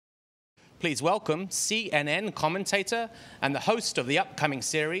Please welcome CNN commentator and the host of the upcoming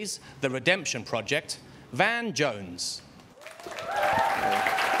series, The Redemption Project, Van Jones.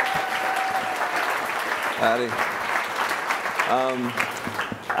 Howdy.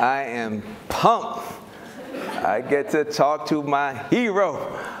 I am pumped. I get to talk to my hero.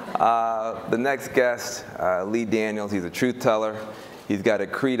 The next guest, Lee Daniels, he's a truth teller. He's got a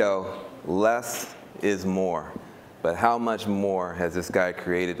credo, less is more. But how much more has this guy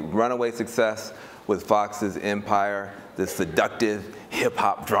created? Runaway success with Fox's Empire, this seductive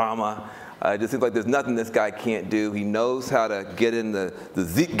hip-hop drama. It just seems like there's nothing this guy can't do. He knows how to get in the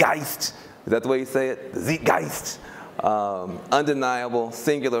zeitgeist. Is that the way you say it? The zeitgeist. Undeniable,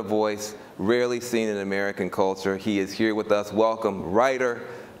 singular voice, rarely seen in American culture. He is here with us. Welcome, writer,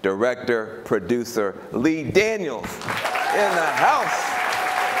 director, producer, Lee Daniels in the house.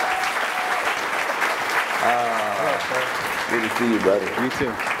 Good to see you, brother. You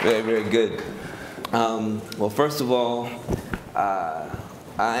too. Very, very good. Well, first of all, I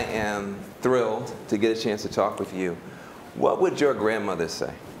am thrilled to get a chance to talk with you. What would your grandmother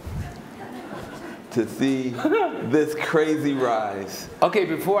say to see this crazy rise? Okay,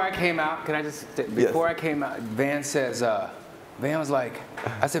 before I came out, can I just, before I came out, Van says, Van was like,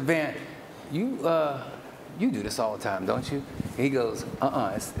 I said, Van, you do this all the time, don't you? And he goes,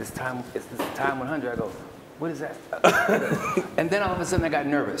 it's time 100. I go, what is that? And then all of a sudden I got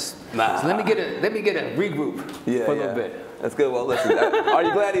nervous. Nah. So let me get a regroup for a little bit. That's good. Well, listen, are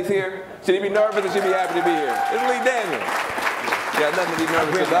you glad he's here? Should he be nervous or should he be happy to be here? It's Lee Daniels. You got nothing to be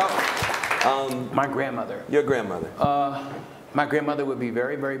nervous about. My grandmother. Your grandmother. My grandmother would be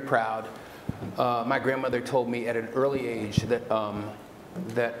very, very proud. My grandmother told me at an early age that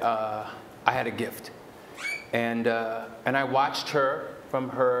I had a gift, and I watched her from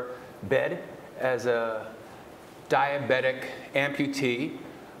her bed as a diabetic amputee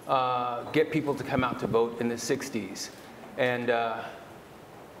get people to come out to vote in the 60s,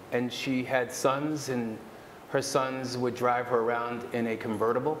 and she had sons, and her sons would drive her around in a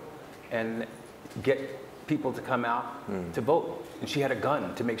convertible and get people to come out to vote. And she had a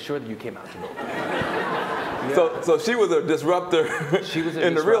gun to make sure that you came out to vote. Yeah. So she was a disruptor. She was a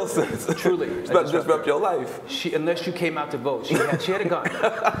in disruptor. the real sense. Truly. She's about to disrupt your life. Unless you came out to vote, she had a gun.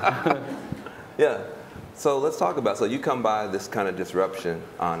 Yeah. So let's talk about, so you come by this kind of disruption,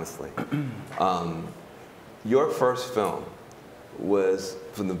 honestly. Your first film was,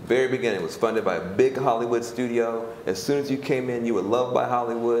 from the very beginning, was funded by a big Hollywood studio. As soon as you came in, you were loved by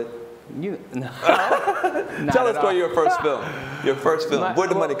Hollywood. Tell us about your first film. Your first film. Where'd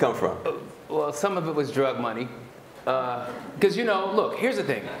the money come from? Well, some of it was drug money. Because, you know, look, here's the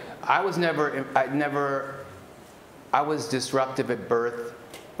thing. I was disruptive at birth.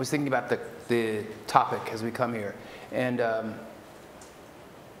 I was thinking about the topic as we come here. And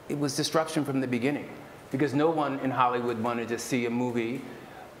it was disruption from the beginning. Because no one in Hollywood wanted to see a movie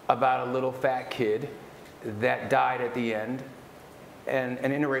about a little fat kid that died at the end, and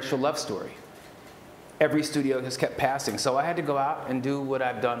an interracial love story. Every studio just kept passing. So I had to go out and do what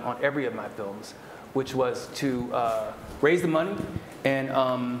I've done on every of my films, which was to raise the money and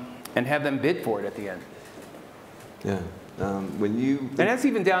have them bid for it at the end. Yeah. And that's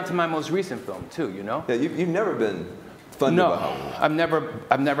even down to my most recent film too, you know? Yeah, you've never been funded by Hollywood.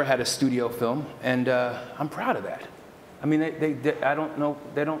 I've never had a studio film, and I'm proud of that. I mean, they don't know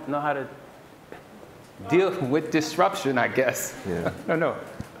how to deal with disruption, I guess. Yeah. I don't know.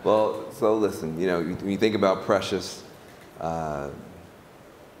 Well, so listen, you know, when you think about Precious,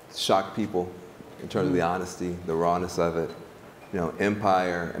 shocked people in terms of the honesty, the rawness of it. You know,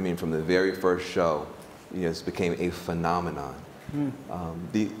 Empire, I mean, from the very first show, you know, it became a phenomenon.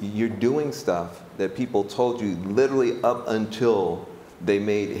 You're doing stuff that people told you literally up until they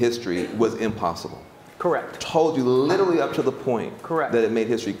made history was impossible. Correct. Told you literally up to the point Correct. that it made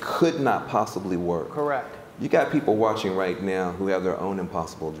history could not possibly work. Correct. You got people watching right now who have their own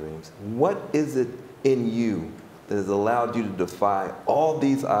impossible dreams. What is it in you that has allowed you to defy all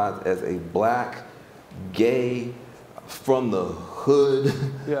these odds as a black, gay, from the hood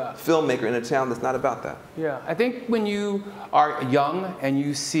filmmaker in a town that's not about that? Yeah, I think when you are young and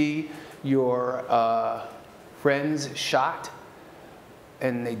you see your friends shot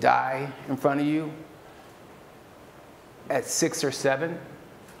and they die in front of you at 6 or 7,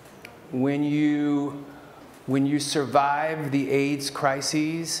 when you survive the AIDS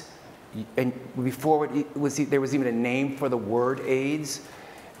crises, and before there was even a name for the word AIDS,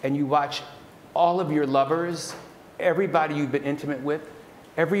 and you watch all of your lovers, everybody you've been intimate with,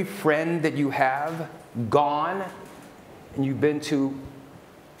 every friend that you have gone, and you've been to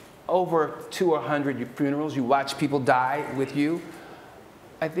over 200 funerals, you watch people die with you,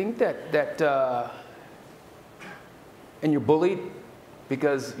 I think that and you're bullied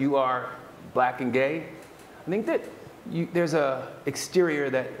because you are black and gay. I think that there's a exterior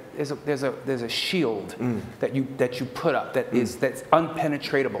that there's a shield that you put up that's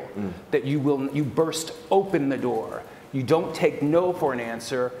unpenetratable. That you burst open the door. You don't take no for an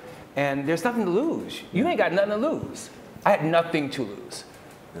answer, and there's nothing to lose. You ain't got nothing to lose. I had nothing to lose.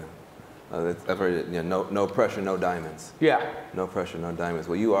 Yeah. I've heard it. You know, no pressure, no diamonds. Yeah. No pressure, no diamonds.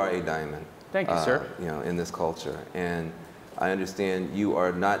 Well, you are a diamond. Thank you, sir. You know, in this culture, and I understand you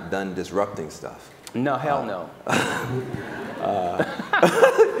are not done disrupting stuff. No, hell no.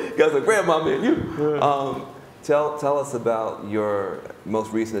 Guys like Grandma, man, you. Tell us about your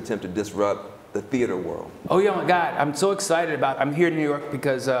most recent attempt to disrupt the theater world. Oh yeah, my God, I'm so excited about it. I'm here in New York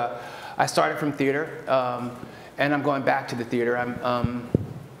because I started from theater, and I'm going back to the theater. I'm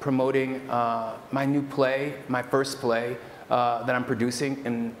promoting my new play, my first play that I'm producing,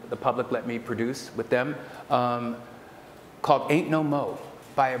 and the public let me produce with them, called Ain't No Mo,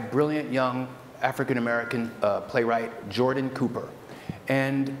 by a brilliant young African-American playwright, Jordan Cooper.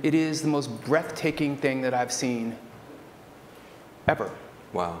 And it is the most breathtaking thing that I've seen ever.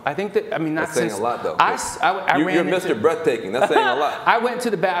 Wow. I think that, I mean, not That's since... saying a lot, though. You're Mr. Breathtaking. That's saying a lot.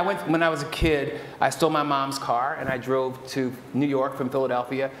 When I was a kid, I stole my mom's car, and I drove to New York from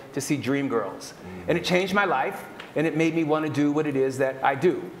Philadelphia to see Dreamgirls. And it changed my life, and it made me want to do what it is that I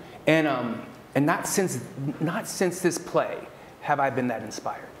do. And not since this play have I been that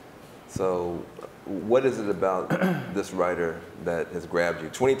inspired. So what is it about this writer that has grabbed you?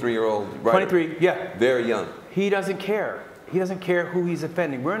 23-year-old writer? 23, yeah. Very young. He doesn't care. He doesn't care who he's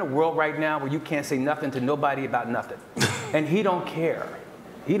offending. We're in a world right now where you can't say nothing to nobody about nothing. And he don't care.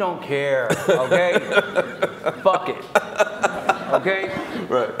 He don't care, okay? Fuck it, okay?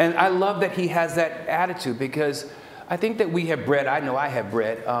 Right. And I love that he has that attitude, because I think that we have bred, I know I have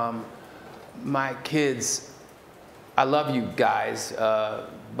bred, my kids, I love you guys,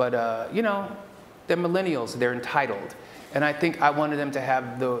 but you know, they're millennials, they're entitled. And I think I wanted them to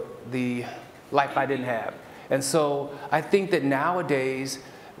have the life I didn't have. And so I think that nowadays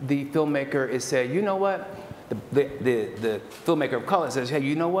the filmmaker is saying, you know what? The filmmaker of color says, hey,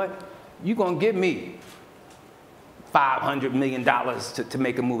 you know what? You're gonna give me $500 million to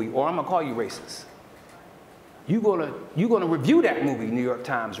make a movie, or I'm gonna call you racist. You're gonna review that movie, New York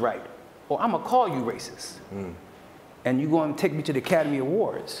Times, right? Or I'm gonna call you racist. And you're gonna take me to the Academy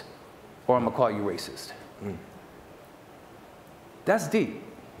Awards, or I'm gonna call you racist. That's deep.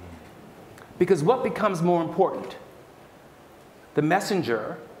 Because what becomes more important? The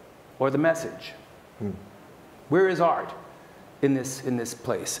messenger or the message? Where is art in this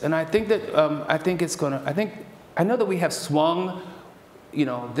place? And I think that I know that we have swung, you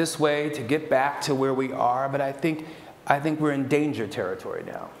know, this way to get back to where we are, but I think we're in danger territory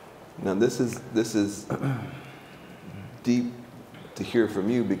now. Now this is deep to hear from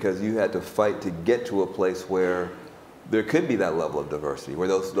you, because you had to fight to get to a place where there could be that level of diversity, where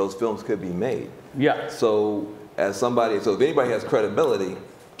those films could be made. Yeah. So if anybody has credibility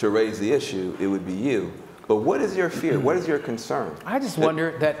to raise the issue, it would be you. But what is your fear? What is your concern? I just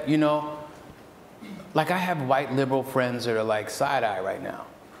wonder that, you know, like I have white liberal friends that are like side-eye right now.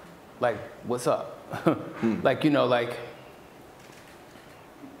 Like, what's up? Like, you know, like,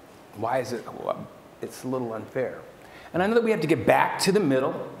 why is it, it's a little unfair. And I know that we have to get back to the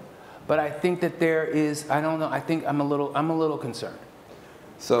middle, but I think that there is, I don't know, I think I'm a little concerned.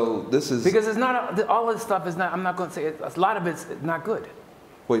 So this is... Because it's not, all of this stuff is not, I'm not going to say, a lot of it's not good.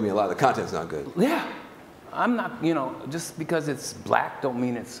 What do you mean, a lot of the content's not good? Yeah. I'm not, you know, just because it's black don't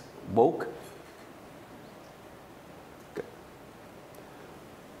mean it's woke. Okay.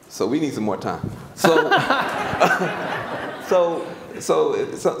 So we need some more time. So,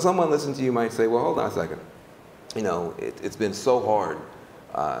 so someone listening to you might say, well, hold on a second. You know, it's been so hard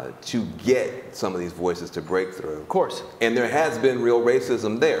to get some of these voices to break through. Of course. And there has been real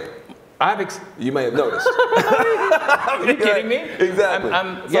racism there. You may have noticed. Are you kidding me? Exactly.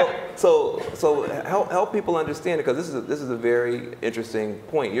 Yeah. So help people understand it, because this is a very interesting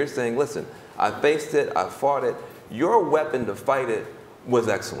point. You're saying, listen, I faced it, I fought it. Your weapon to fight it was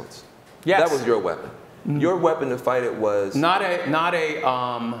excellence. Yes. That was your weapon. Your weapon to fight it was not a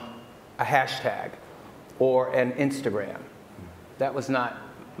hashtag or an Instagram. That was not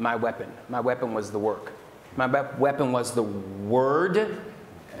my weapon. My weapon was the work. My weapon was the word,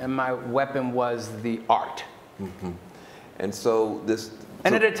 and my weapon was the art. And so this...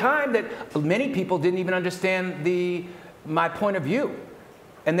 And at a time that many people didn't even understand my point of view.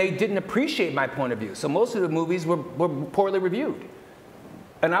 And they didn't appreciate my point of view. So most of the movies were poorly reviewed.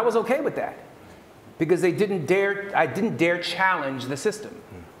 And I was okay with that. Because I didn't dare challenge the system.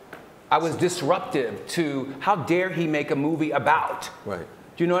 I was disruptive to how dare he make a movie about. Right.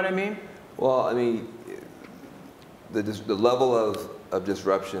 Do you know what I mean? Well, I mean, the level of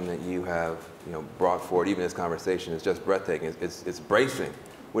disruption that you have, brought forward, even this conversation, is just breathtaking. It's bracing.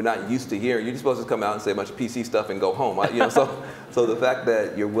 We're not used to hearing. You're just supposed to come out and say a bunch of PC stuff and go home. So the fact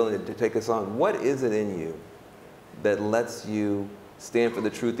that you're willing to take us on, what is it in you that lets you stand for the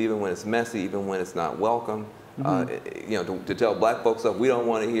truth even when it's messy, even when it's not welcome? To tell black folks stuff we don't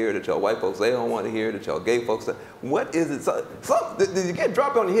want to hear, to tell white folks they don't want to hear, to tell gay folks stuff. What is it? Did you get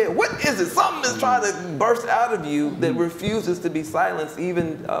dropped on your head? What is it? Something is trying to burst out of you that refuses to be silenced,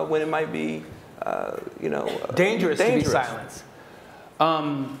 even when it might be, dangerous to be silenced.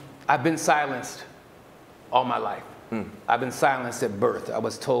 I've been silenced all my life. I've been silenced at birth. I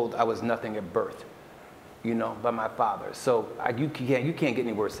was told I was nothing at birth, by my father. So you can't get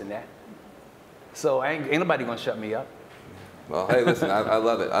any worse than that. So ain't nobody gonna shut me up. Well, hey, listen, I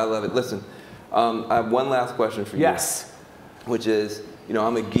love it. I love it. Listen, I have one last question for you. Yes. Which is,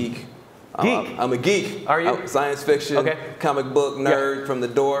 I'm a geek. I'm a geek. Are you? I'm science fiction, comic book nerd from the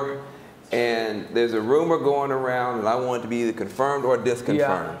door. And there's a rumor going around, and I want it to be either confirmed or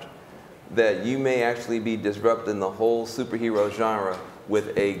disconfirmed, that you may actually be disrupting the whole superhero genre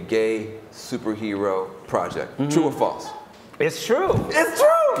with a gay superhero project. True or false? It's true. It's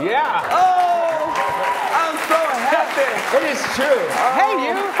true. Yeah. Oh, I'm so happy. It is true. Oh. Hey,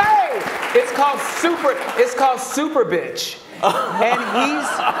 you. Hey. It's called Super Bitch.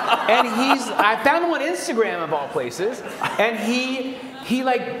 and he's. I found him on Instagram of all places, and he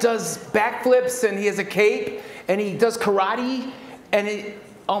like does backflips, and he has a cape, and he does karate, and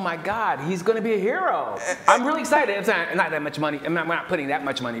oh my God, he's going to be a hero. I'm really excited. It's not that much money. I'm not putting that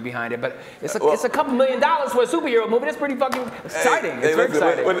much money behind it, but it's a couple $1 million for a superhero movie. That's pretty fucking exciting. It's very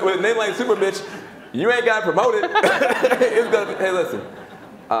exciting. With a name like Super Bitch, you ain't got to promote it. Hey, listen.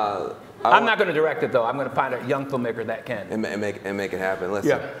 I'm not going to direct it though. I'm going to find a young filmmaker that can and make it happen.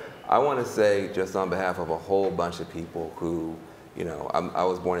 Listen, I want to say just on behalf of a whole bunch of people who, I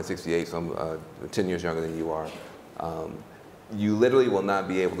was born in '68, so I'm 10 years younger than you are. You literally will not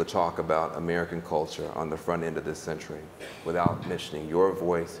be able to talk about American culture on the front end of this century without mentioning your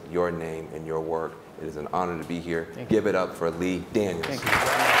voice, your name, and your work. It is an honor to be here. Give it up for Lee Daniels. Thank you.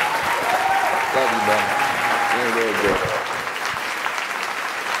 Love you, man. Very, very good.